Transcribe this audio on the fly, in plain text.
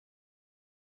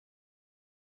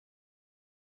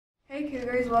Hey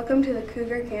Cougars, welcome to the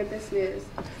Cougar Campus News.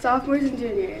 Sophomores and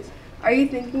juniors, are you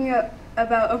thinking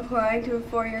about applying to a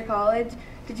four-year college?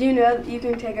 Did you know that you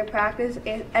can take a practice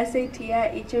SAT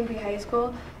at HMB High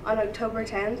School on October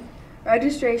 10th?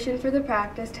 Registration for the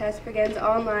practice test begins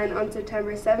online on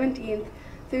September 17th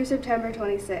through September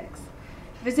 26th.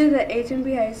 Visit the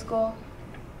HMB High School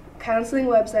counseling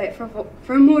website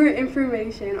for more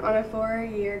information on a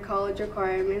four-year college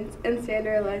requirements and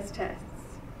standardized tests.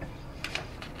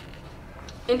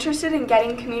 Interested in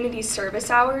getting community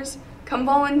service hours? Come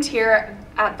volunteer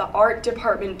at the art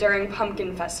department during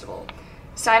Pumpkin Festival.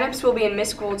 Sign-ups will be in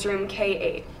Miss Gould's room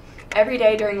K8 every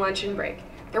day during lunch and break.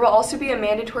 There will also be a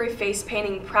mandatory face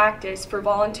painting practice for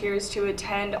volunteers to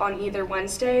attend on either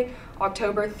Wednesday,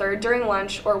 October 3rd during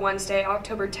lunch or Wednesday,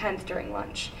 October 10th during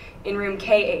lunch in room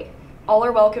K8. All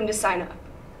are welcome to sign up.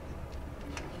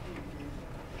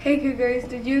 Hey Cougars,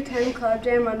 did you attend Club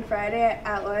Jam on Friday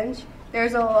at lunch?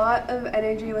 There's a lot of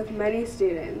energy with many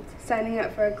students signing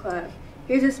up for a club.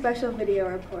 Here's a special video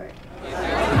report. Students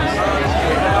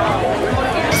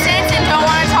that don't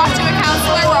want to talk to a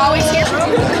counselor, we're always here. I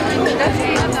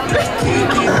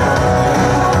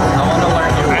want to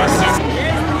learn your lesson.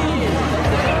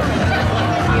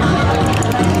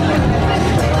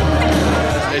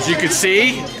 As you can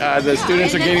see, the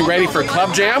students are getting ready for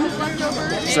Club Jam,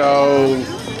 so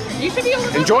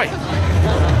enjoy.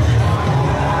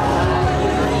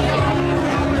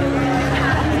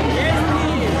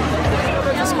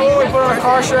 We put on a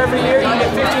car show every year. You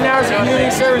get 15 hours of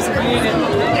community service if you need it.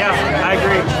 Yeah, I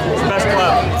agree. It's the best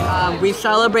club. We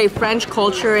celebrate French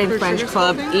culture in French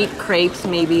Club, eat crepes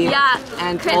maybe. Yeah,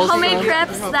 and homemade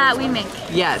crepes that we make.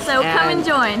 Yes. So come and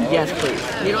join. Yes, please.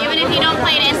 Even if you don't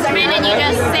play an instrument and you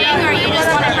just sing or you just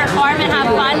want to perform and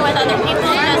have fun with other people,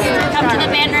 just come to the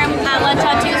band room at lunch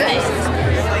on Tuesdays.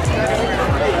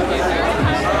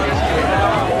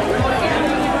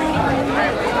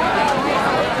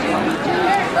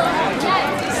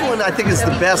 I think is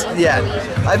the best yet.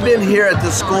 I've been here at the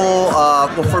school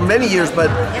for many years, but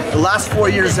the last 4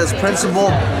 years as principal.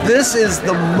 This is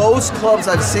the most clubs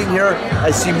I've seen here.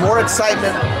 I see more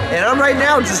excitement, and I'm right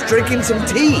now just drinking some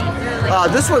tea.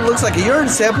 This one looks like a urine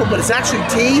sample, but it's actually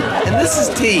tea, and this is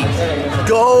tea.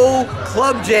 Go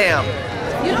Club Jam!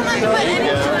 You don't have to put any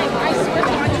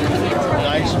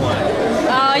Nice one.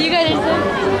 You guys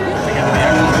are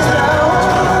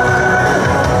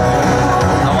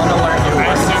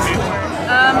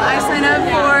I signed up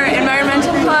for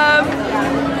Environmental Club,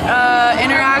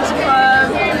 Interact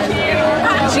Club,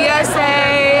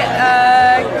 GSA,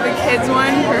 the kids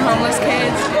one for homeless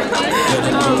kids.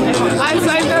 I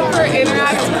signed up for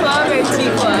Interact Club and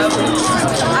Tea Club.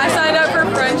 I signed up for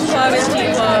French Club and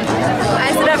Tea Club.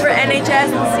 I signed up for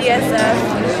NHS and CSF.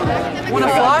 Want to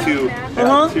fly?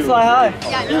 Fly high.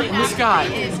 In the sky.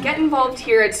 Get involved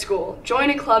here at school. Join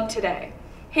a club today.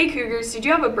 Hey Cougars, did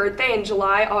you have a birthday in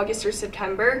July, August, or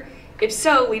September? If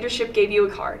so, leadership gave you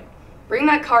a card. Bring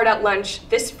that card at lunch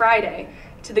this Friday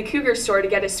to the Cougar store to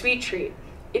get a sweet treat.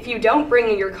 If you don't bring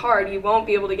in your card, you won't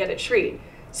be able to get a treat.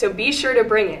 So be sure to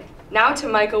bring it. Now to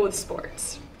Michael with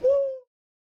sports.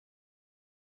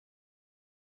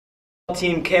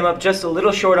 Team came up just a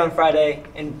little short on Friday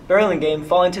in Burlingame,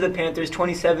 falling to the Panthers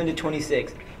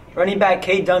 27-26. Running back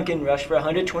Cade Duncan rushed for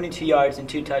 122 yards and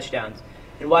 2 touchdowns.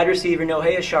 And wide receiver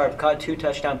Nohea Sharp caught 2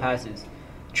 touchdown passes.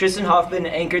 Tristan Hoffman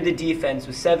anchored the defense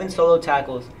with 7 solo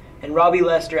tackles, and Robbie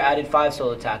Lester added 5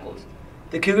 solo tackles.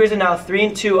 The Cougars are now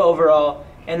 3-2 overall,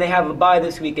 and they have a bye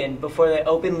this weekend before they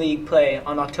open league play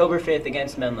on October 5th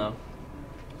against Menlo.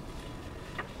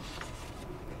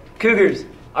 Cougars,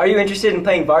 are you interested in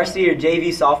playing varsity or JV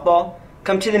softball?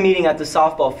 Come to the meeting at the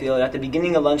softball field at the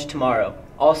beginning of lunch tomorrow.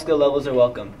 All skill levels are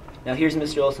welcome. Now here's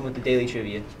Mr. Olson with the Daily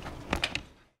Trivia.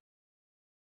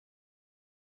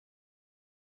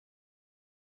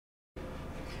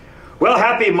 Well,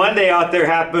 happy Monday out there,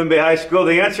 HMBHS High School.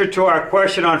 The answer to our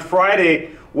question on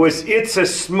Friday was It's a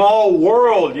Small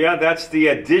World. Yeah, that's the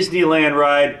Disneyland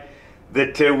ride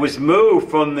that was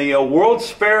moved from the World's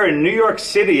Fair in New York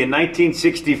City in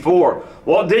 1964.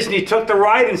 Walt Disney took the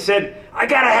ride and said, I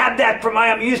gotta have that for my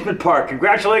amusement park.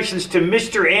 Congratulations to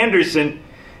Mr. Anderson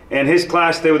and his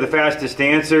class. They were the fastest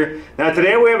answer. Now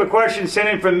today we have a question sent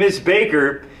in from Ms.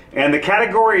 Baker, and the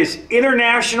category is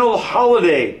International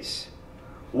Holidays.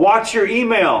 Watch your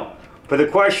email for the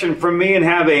question from me and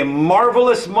have a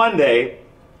marvelous Monday.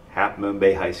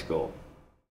 HMBHS High School.